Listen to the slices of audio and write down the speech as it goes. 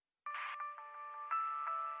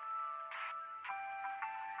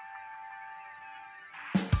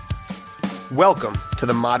Welcome to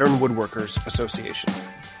the Modern Woodworkers Association,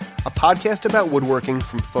 a podcast about woodworking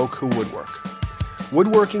from folk who woodwork.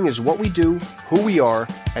 Woodworking is what we do, who we are,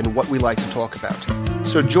 and what we like to talk about.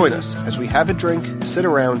 So join us as we have a drink, sit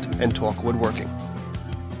around, and talk woodworking.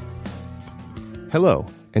 Hello,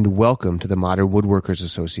 and welcome to the Modern Woodworkers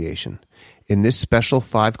Association. In this special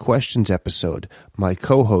 5 questions episode, my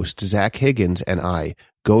co-host Zach Higgins and I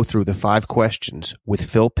go through the 5 questions with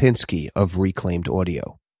Phil Pinsky of Reclaimed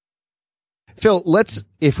Audio. Phil,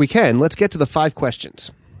 if we can, let's get to the 5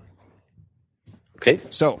 questions. Okay.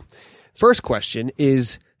 So, first question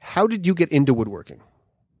is, how did you get into woodworking?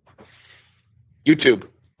 YouTube.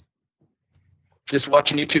 Just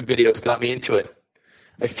watching YouTube videos got me into it.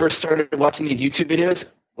 I first started watching these YouTube videos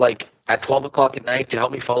like at 12 o'clock at night to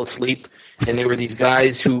help me fall asleep. And they were these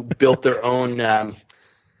guys who built their own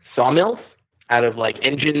sawmills out of like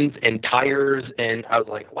engines and tires. And I was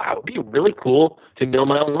like, wow, it'd be really cool to mill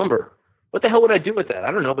my own lumber. What the hell would I do with that?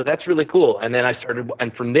 I don't know, but that's really cool. And then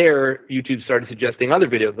and from there, YouTube started suggesting other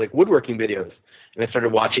videos, like woodworking videos. And I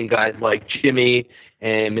started watching guys like Jimmy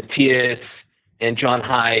and Matthias and John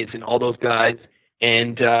Hayes and all those guys.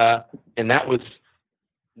 And that was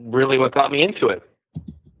really what got me into it.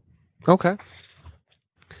 Okay.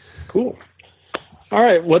 Cool. All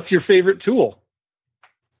right. What's your favorite tool?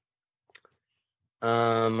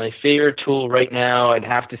 My favorite tool right now, I'd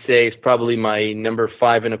have to say, is probably my number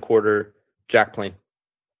 5 1/4 jack plane.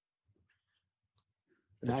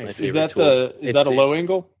 Nice. Is that a low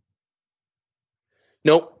angle?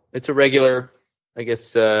 Nope. It's a regular, I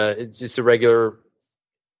guess, it's just a regular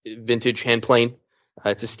vintage hand plane.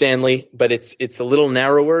 It's a Stanley, but it's a little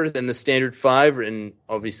narrower than the standard 5 and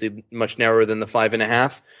obviously much narrower than the 5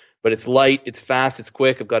 1/2, but it's light, it's fast, it's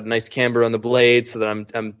quick. I've got a nice camber on the blade so that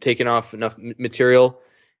I'm taking off enough material.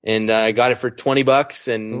 And I got it for $20,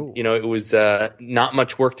 and Ooh. you know, it was not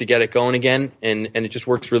much work to get it going again, and it just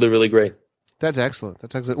works really, really great. That's excellent.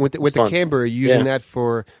 That's excellent. With the camber, are you using that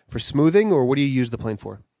for smoothing, or what do you use the plane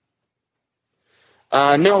for?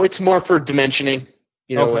 No, it's more for dimensioning,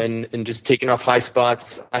 you know, Okay. and just taking off high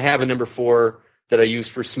spots. I have a number 4 that I use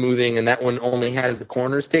for smoothing, and that one only has the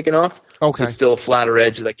corners taken off. Okay. So it's still a flatter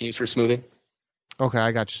edge that I can use for smoothing. Okay,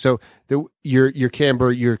 I got you. So your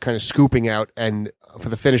camber, you're kind of scooping out, and for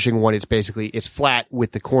the finishing one, it's flat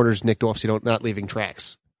with the corners nicked off, so you not leaving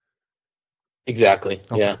tracks. Exactly.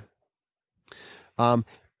 Okay. Yeah.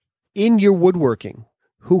 In your woodworking,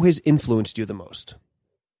 who has influenced you the most?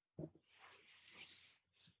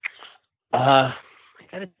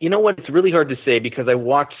 You know what? It's really hard to say because I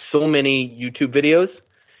watched so many YouTube videos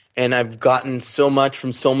and I've gotten so much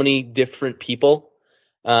from so many different people.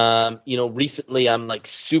 You know, recently I'm like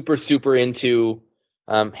super, super into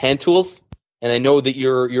hand tools, and I know that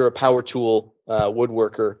you're a power tool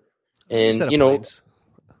woodworker, and you know,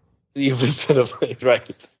 you have a set of planes,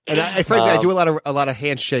 right? And I frankly, I do a lot of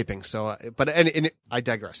hand shaping. So, but I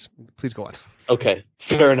digress. Please go on. Okay,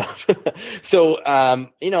 fair enough. So,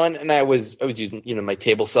 you know, and I was using, you know, my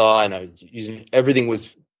table saw, and I was using, everything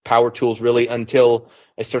was power tools really until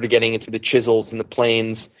I started getting into the chisels and the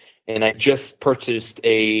planes. And I just purchased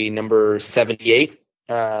a number 78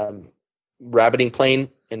 rabbiting plane,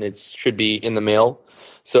 and it should be in the mail.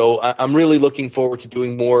 So I'm really looking forward to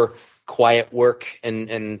doing more quiet work.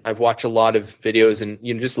 And I've watched a lot of videos, and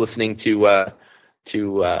you know, just listening to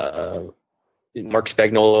Mark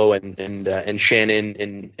Spagnolo and Shannon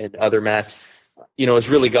and other Mats, you know, has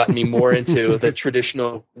really gotten me more into the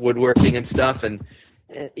traditional woodworking and stuff. And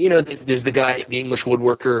you know, there's the English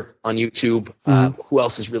woodworker on YouTube. Who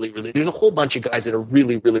else is really, really? There's a whole bunch of guys that are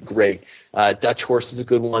really, really great. Dutch Horse is a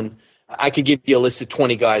good one. I could give you a list of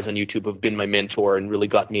 20 guys on YouTube who have been my mentor and really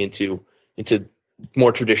got me into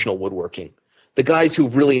more traditional woodworking. The guys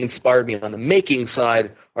who've really inspired me on the making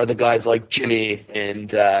side are the guys like Jimmy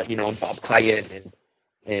and you know, Bob Clayett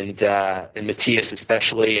and Matthias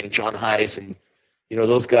especially, and John Hayes, and you know,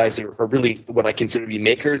 those guys are really what I consider to be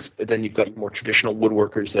makers, but then you've got your more traditional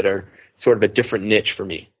woodworkers that are sort of a different niche for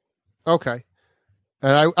me. Okay.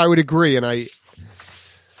 And I would agree, and I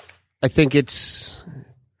think it's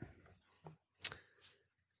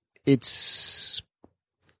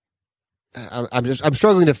I'm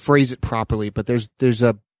struggling to phrase it properly, but there's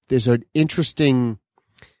an interesting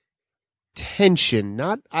tension,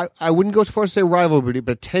 I wouldn't go as far as to say rivalry,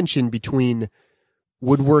 but tension between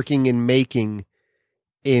woodworking and making,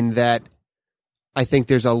 in that I think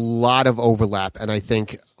there's a lot of overlap, and I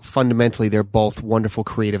think fundamentally they're both wonderful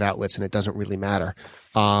creative outlets, and it doesn't really matter.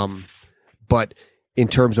 But in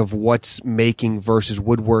terms of what's making versus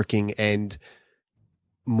woodworking, and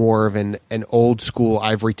more of an old school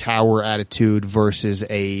ivory tower attitude versus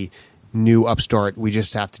a new upstart, we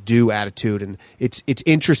just have to do attitude. And it's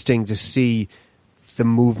interesting to see the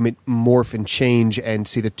movement morph and change and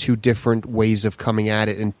see the two different ways of coming at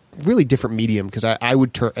it and really different medium, because I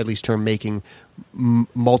would at least term making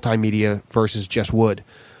multimedia versus just wood.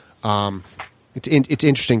 It's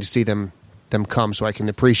interesting to see them come, so I can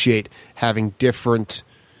appreciate having different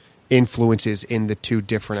influences in the two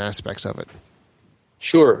different aspects of it.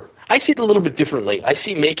 Sure. I see it a little bit differently. I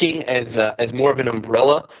see making as more of an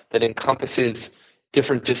umbrella that encompasses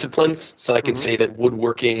different disciplines. So I can say that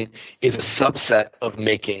woodworking is a subset of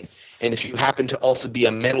making. And if you happen to also be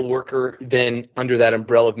a metal worker, then under that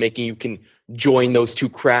umbrella of making, you can join those two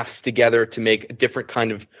crafts together to make a different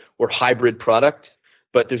kind of or hybrid product.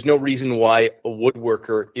 But there's no reason why a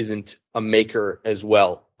woodworker isn't a maker as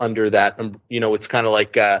well under that. It's kind of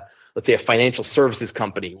like, let's say, a financial services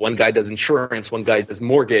company. One guy does insurance, one guy does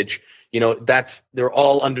mortgage. They're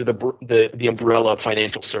all under the umbrella of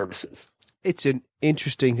financial services. It's an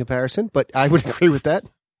interesting comparison, but I would agree with that.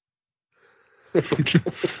 It's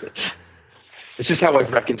just how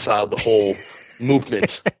I've reconciled the whole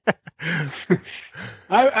movement.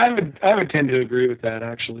 I would tend to agree with that,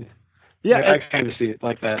 actually. Yeah, I kind of see it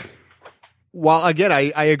like that. Well, again,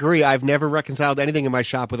 I agree. I've never reconciled anything in my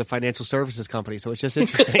shop with a financial services company, so it's just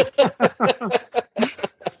interesting. Not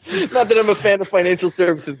that I'm a fan of financial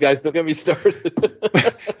services, guys. Don't get me started.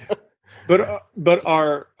 But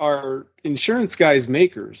are insurance guys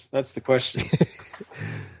makers? That's the question.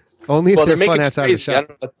 Only if they're fun outside crazy. the shop. I don't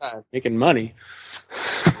know what time. Making money.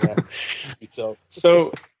 Yeah. So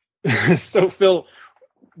Phil,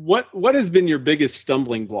 what has been your biggest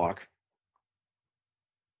stumbling block?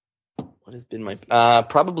 What has been my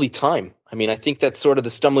probably time. I mean, I think that's sort of the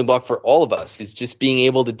stumbling block for all of us, is just being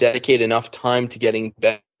able to dedicate enough time to getting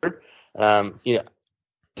better. I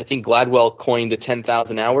think Gladwell coined the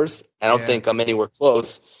 10,000 hours. I don't think I'm anywhere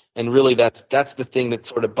close. And really, that's the thing that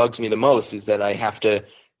sort of bugs me the most, is that I have to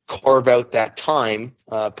carve out that time,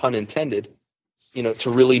 pun intended, to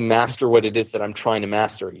really master what it is that I'm trying to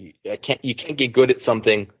master. You can't get good at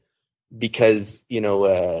something because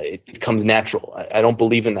it becomes natural. I don't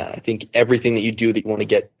believe in that. I think everything that you do that you want to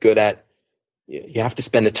get good at, you have to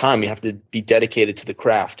spend the time. You have to be dedicated to the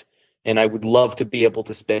craft. And I would love to be able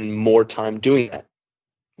to spend more time doing that.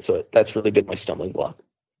 So that's really been my stumbling block.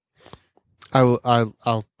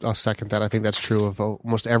 I'll second that. I think that's true of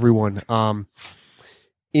almost everyone.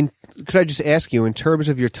 Could I just ask you, in terms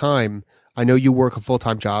of your time, I know you work a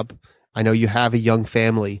full-time job. I know you have a young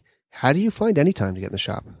family. How do you find any time to get in the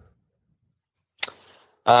shop?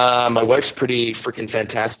 My wife's pretty freaking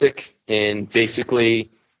fantastic. And basically,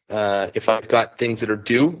 if I've got things that are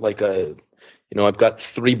due, like I've got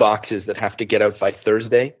 3 boxes that have to get out by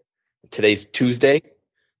Thursday. Today's Tuesday.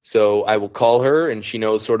 So I will call her, and she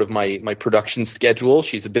knows sort of my production schedule.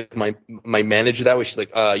 She's a bit my manager that way. She's like,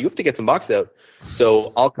 you have to get some boxes out.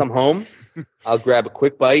 So I'll come home, I'll grab a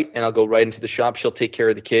quick bite, and I'll go right into the shop. She'll take care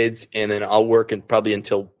of the kids, and then I'll work probably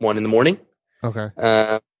until 1 a.m. Okay.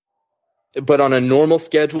 But on a normal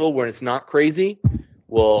schedule where it's not crazy,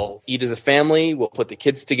 we'll eat as a family. We'll put the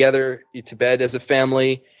kids together, eat to bed as a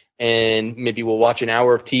family, and maybe we'll watch an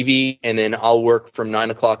hour of TV, and then I'll work from 9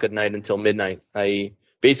 o'clock at night until midnight.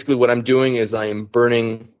 Basically, what I'm doing is I am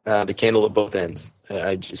burning the candle at both ends.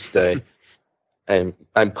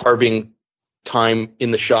 I'm carving time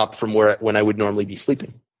in the shop from when I would normally be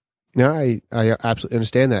sleeping. No, I absolutely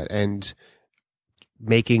understand that. And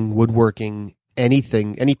making woodworking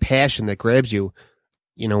anything, any passion that grabs you,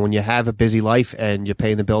 when you have a busy life and you're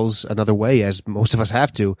paying the bills another way, as most of us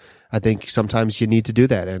have to, I think sometimes you need to do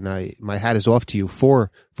that. And my hat is off to you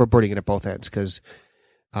for burning it at both ends, because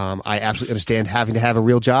I absolutely understand having to have a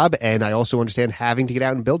real job, and I also understand having to get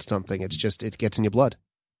out and build something. It's just, it gets in your blood.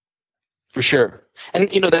 For sure. And,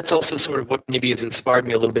 that's also sort of what maybe has inspired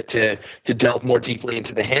me a little bit to delve more deeply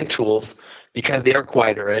into the hand tools, because they are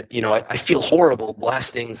quieter. I feel horrible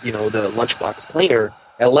blasting, the lunchbox planer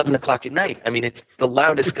at 11 o'clock at night. I mean, it's the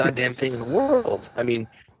loudest goddamn thing in the world. I mean,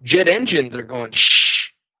 jet engines are going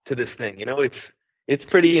shh to this thing. It's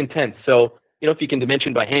pretty intense. So, if you can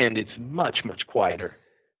dimension by hand, it's much, much quieter.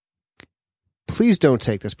 Please don't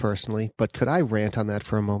take this personally, but could I rant on that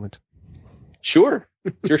for a moment? Sure.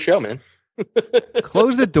 It's your show, man.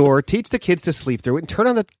 Close the door, teach the kids to sleep through it, and turn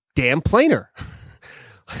on the damn planer.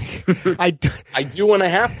 I do when I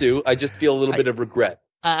have to. I just feel a little bit of regret.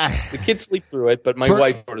 The kids sleep through it, but my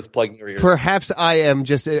wife is plugging her ears. Perhaps I am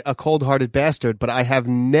just a cold-hearted bastard, but I have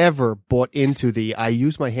never bought into I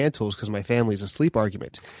use my hand tools because my family's asleep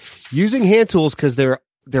argument. Using hand tools because they're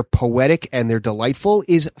poetic and they're delightful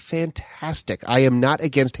is fantastic. I am not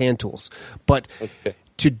against hand tools, but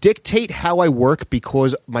to dictate how I work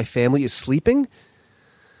because my family is sleeping.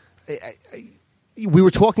 We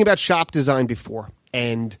were talking about shop design before,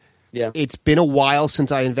 and it's been a while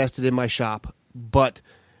since I invested in my shop, but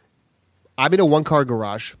I'm in a one-car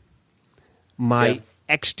garage. My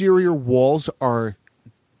exterior walls are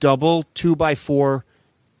double 2x4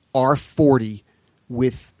 R40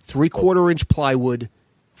 with 3/4-inch plywood,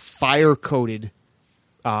 fire-coated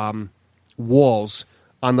walls.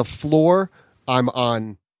 On the floor, I'm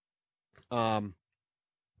on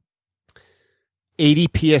 80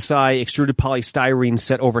 PSI extruded polystyrene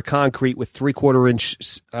set over concrete with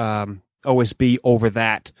 3/4-inch OSB over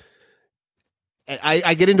that. And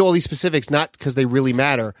I get into all these specifics not because they really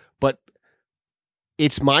matter, but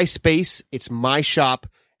it's my space, it's my shop,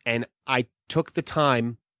 and I took the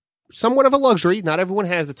time, somewhat of a luxury, not everyone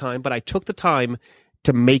has the time, but I took the time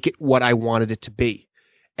to make it what I wanted it to be.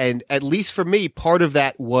 And at least for me, part of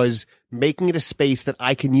that was making it a space that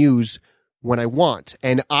I can use when I want.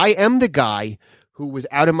 And I am the guy who was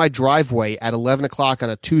out in my driveway at 11 o'clock on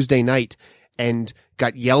a Tuesday night and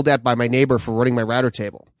got yelled at by my neighbor for running my router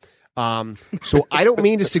table. So I don't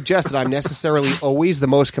mean to suggest that I'm necessarily always the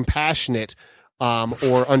most compassionate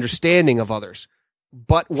or understanding of others.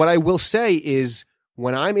 But what I will say is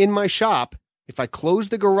when I'm in my shop, if I close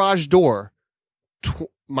the garage door,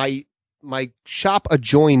 my shop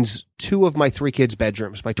adjoins two of my three kids'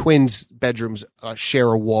 bedrooms. My twins' bedrooms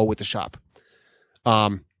share a wall with the shop.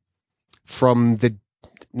 From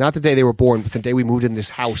not the day they were born, but the day we moved in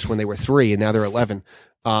this house when they were 3 and now they're 11,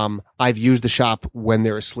 I've used the shop when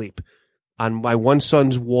they're asleep. On my one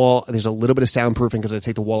son's wall, there's a little bit of soundproofing because I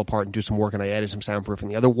take the wall apart and do some work, and I added some soundproofing.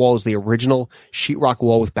 The other wall is the original sheetrock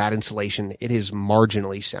wall with bad insulation. It is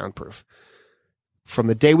marginally soundproof. From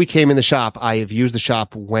the day we came in the shop, I have used the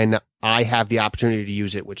shop when I have the opportunity to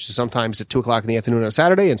use it, which is sometimes at 2 o'clock in the afternoon on a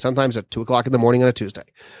Saturday and sometimes at 2 o'clock in the morning on a Tuesday.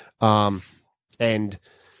 And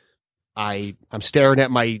I'm staring at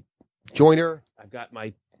my joiner. I've got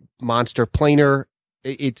my monster planer.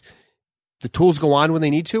 The tools go on when they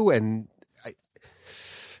need to, and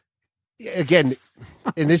again,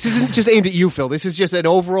 and this isn't just aimed at you, Phil. This is just an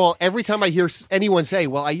overall. Every time I hear anyone say,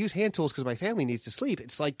 "Well, I use hand tools because my family needs to sleep,"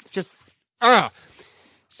 it's like just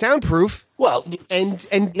soundproof. Well, and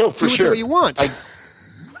no, for do it sure. the way you want.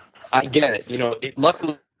 I get it.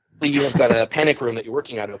 Luckily you have got a panic room that you're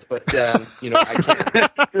working out of, but I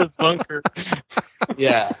can't. Bunker.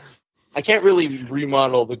 Yeah, I can't really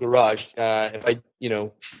remodel the garage. If I,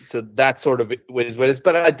 so that sort of is what it is.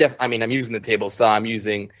 But I'm using the table saw. I'm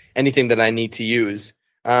using anything that I need to use.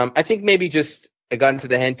 I think maybe just I got into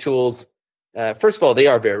the hand tools. First of all, they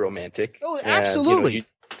are very romantic. Oh, absolutely.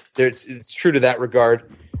 It's true to that regard.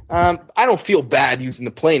 I don't feel bad using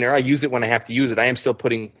the planer. I use it when I have to use it. I am still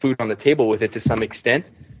putting food on the table with it to some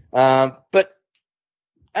extent. But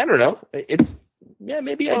I don't know.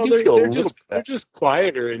 Maybe I do feel a little bit. They're just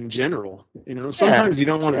quieter in general. Sometimes you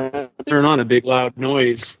don't want to turn on a big loud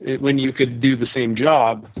noise when you could do the same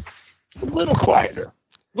job. A little quieter,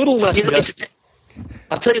 a little less.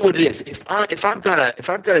 I'll tell you what it is. If I've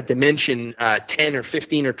got a Dimension 10 or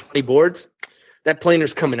 15 or 20 boards, that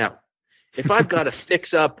planer's coming out. If I've got to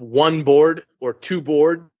fix up one board or two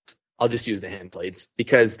boards, I'll just use the hand planes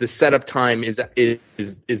because the setup time is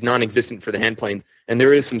non-existent for the hand planes, and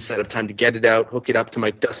there is some setup time to get it out, hook it up to my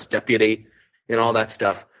dust deputate, and all that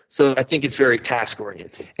stuff. So I think it's very task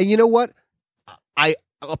oriented. And you know what? I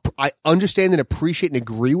understand and appreciate and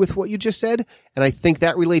agree with what you just said, and I think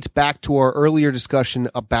that relates back to our earlier discussion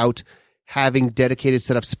about having dedicated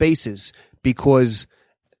setup spaces, because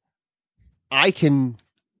I can,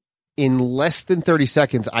 in less than 30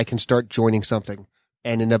 seconds, I can start joining something.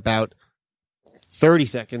 And in about 30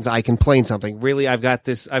 seconds, I can plane something. Really, I've got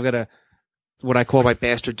what I call my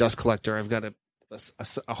bastard dust collector. I've got a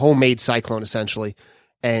homemade Cyclone, essentially.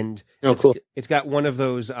 And cool. It's got one of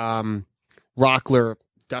those Rockler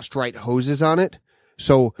Dust Right hoses on it.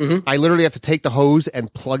 So I literally have to take the hose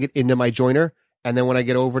and plug it into my joiner. And then when I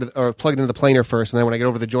get or plug it into the planer first. And then when I get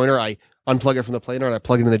over to the joiner, I unplug it from the planer and I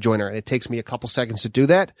plug it into the joiner. And it takes me a couple seconds to do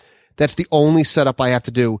that. That's the only setup I have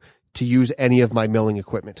to do to use any of my milling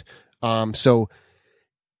equipment. So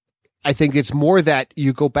I think it's more that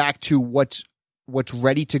you go back to what's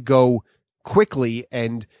ready to go quickly.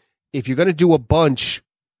 And if you're going to do a bunch,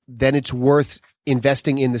 then it's worth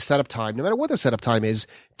investing in the setup time, no matter what the setup time is,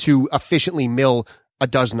 to efficiently mill a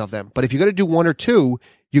dozen of them. But if you're going to do one or two,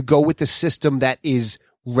 you go with the system that is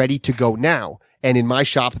ready to go now. And in my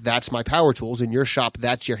shop, that's my power tools. In your shop,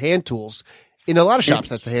 that's your hand tools. In a lot of shops,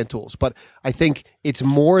 that's the hand tools. But I think it's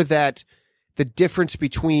more that the difference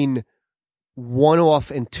between one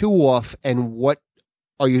off and two off and what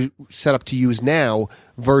are you set up to use now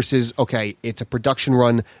versus, okay, it's a production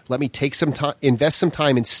run. Let me take some time, invest some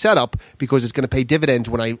time in setup because it's going to pay dividends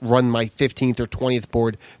when I run my 15th or 20th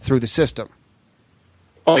board through the system.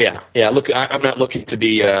 Oh yeah. Yeah. Look, I'm not looking to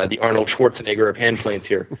be the Arnold Schwarzenegger of hand planes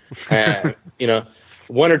here.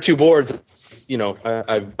 One or two boards,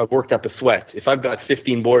 I've worked up a sweat. If I've got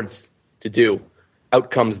 15 boards to do,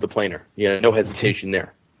 out comes the planer. No hesitation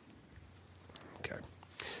there.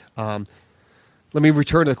 Okay. Let me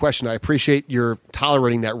return to the question. I appreciate your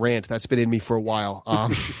tolerating that rant. That's been in me for a while.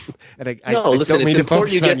 Listen, it's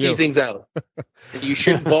important you get these things out. You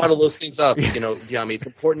shouldn't bottle those things up. Yami, it's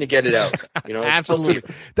important to get it out.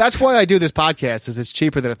 Absolutely. That's why I do this podcast, is it's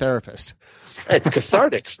cheaper than a therapist. It's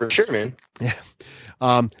cathartic for sure, man.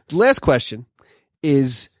 Yeah. Last question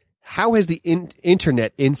is, how has the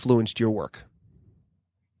internet influenced your work?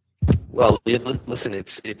 Well, listen,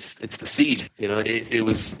 it's the seed.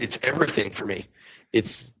 It's everything for me.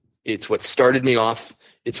 It's what started me off.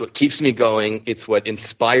 It's what keeps me going. It's what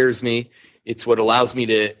inspires me. It's what allows me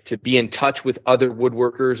to be in touch with other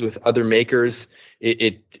woodworkers, with other makers.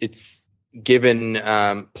 It's given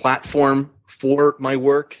platform for my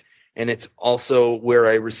work, and it's also where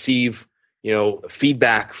I receive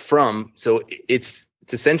feedback from. So it's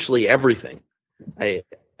essentially everything. I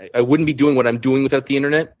wouldn't be doing what I'm doing without the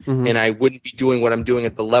internet, and I wouldn't be doing what I'm doing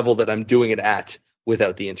at the level that I'm doing it at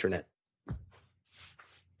without the internet.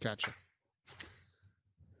 Gotcha.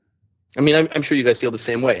 I mean, I'm sure you guys feel the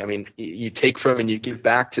same way. I mean, you take from and you give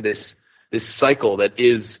back to this cycle that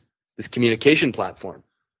is this communication platform.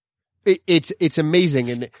 It's amazing,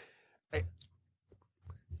 and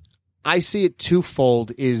I see it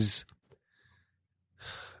twofold. Is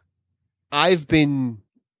I've been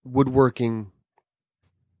woodworking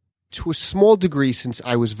to a small degree since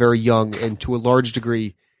I was very young, and to a large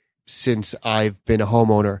degree since I've been a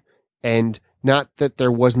homeowner. And not that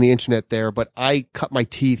there wasn't the internet there, but I cut my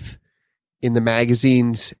teeth in the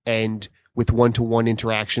magazines and with one-to-one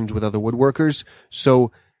interactions with other woodworkers.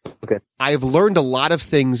 So I've learned a lot of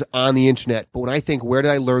things on the internet, but when I think, where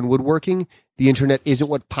did I learn woodworking? The internet isn't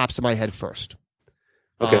what pops in my head first.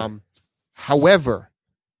 Okay. However,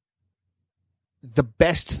 the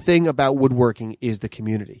best thing about woodworking is the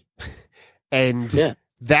community. And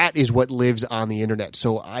that is what lives on the internet.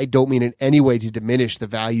 So I don't mean in any way to diminish the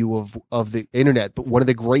value of the internet, but one of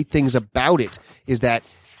the great things about it is that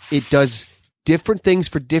it does different things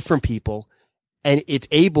for different people, and it's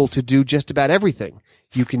able to do just about everything.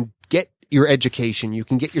 You can get your education, you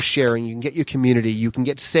can get your sharing, you can get your community, you can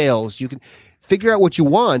get sales, you can figure out what you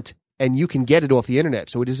want, and you can get it off the internet.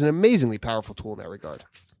 So it is an amazingly powerful tool in that regard.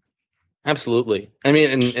 Absolutely. I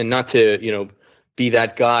mean, and not to, be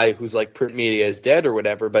that guy who's like print media is dead or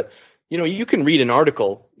whatever, but, you can read an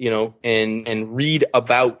article, and read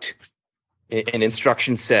about an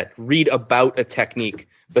instruction set, read about a technique,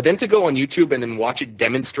 but then to go on YouTube and then watch it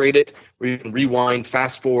demonstrated, where you can rewind,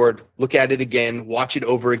 fast forward, look at it again, watch it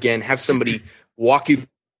over again, have somebody walk you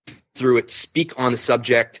through it, speak on the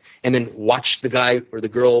subject, and then watch the guy or the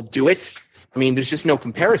girl do it. I mean, there's just no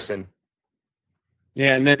comparison.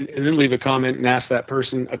 Yeah, and then leave a comment and ask that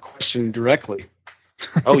person a question directly.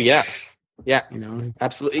 Oh yeah, yeah,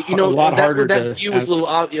 absolutely. That view was a little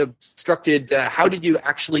obstructed. How did you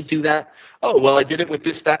actually do that? Oh, well, I did it with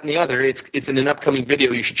this, that, and the other. It's in an upcoming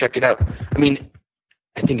video. You should check it out. I mean,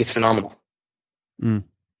 I think it's phenomenal. It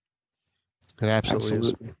absolutely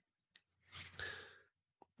is.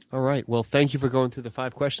 All right. Well, thank you for going through the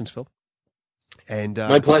 5 questions, Phil. And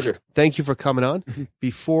my pleasure. Thank you for coming on.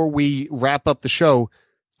 Before we wrap up the show,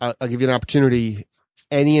 I'll give you an opportunity.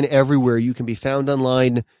 Any and everywhere you can be found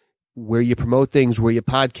online, where you promote things, where you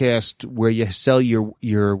podcast, where you sell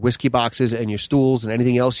your whiskey boxes and your stools and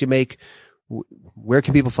anything else you make. Where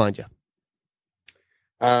can people find you?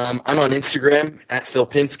 I'm on Instagram at Phil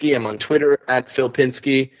Pinsky. I'm on Twitter at Phil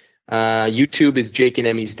Pinsky. YouTube is Jake and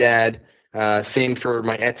Emmy's dad. Same for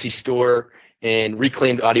my Etsy store. And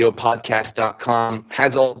reclaimedaudiopodcast.com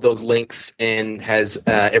has all of those links and has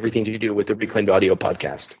everything to do with the Reclaimed Audio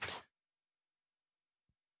podcast.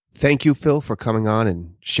 Thank you, Phil, for coming on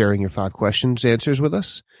and sharing your 5 questions answers with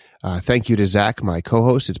us. Thank you to Zach, my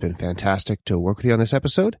co-host. It's been fantastic to work with you on this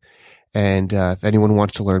episode. And if anyone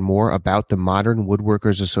wants to learn more about the Modern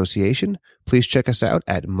Woodworkers Association, please check us out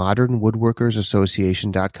at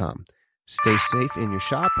modernwoodworkersassociation.com. Stay safe in your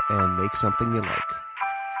shop and make something you like.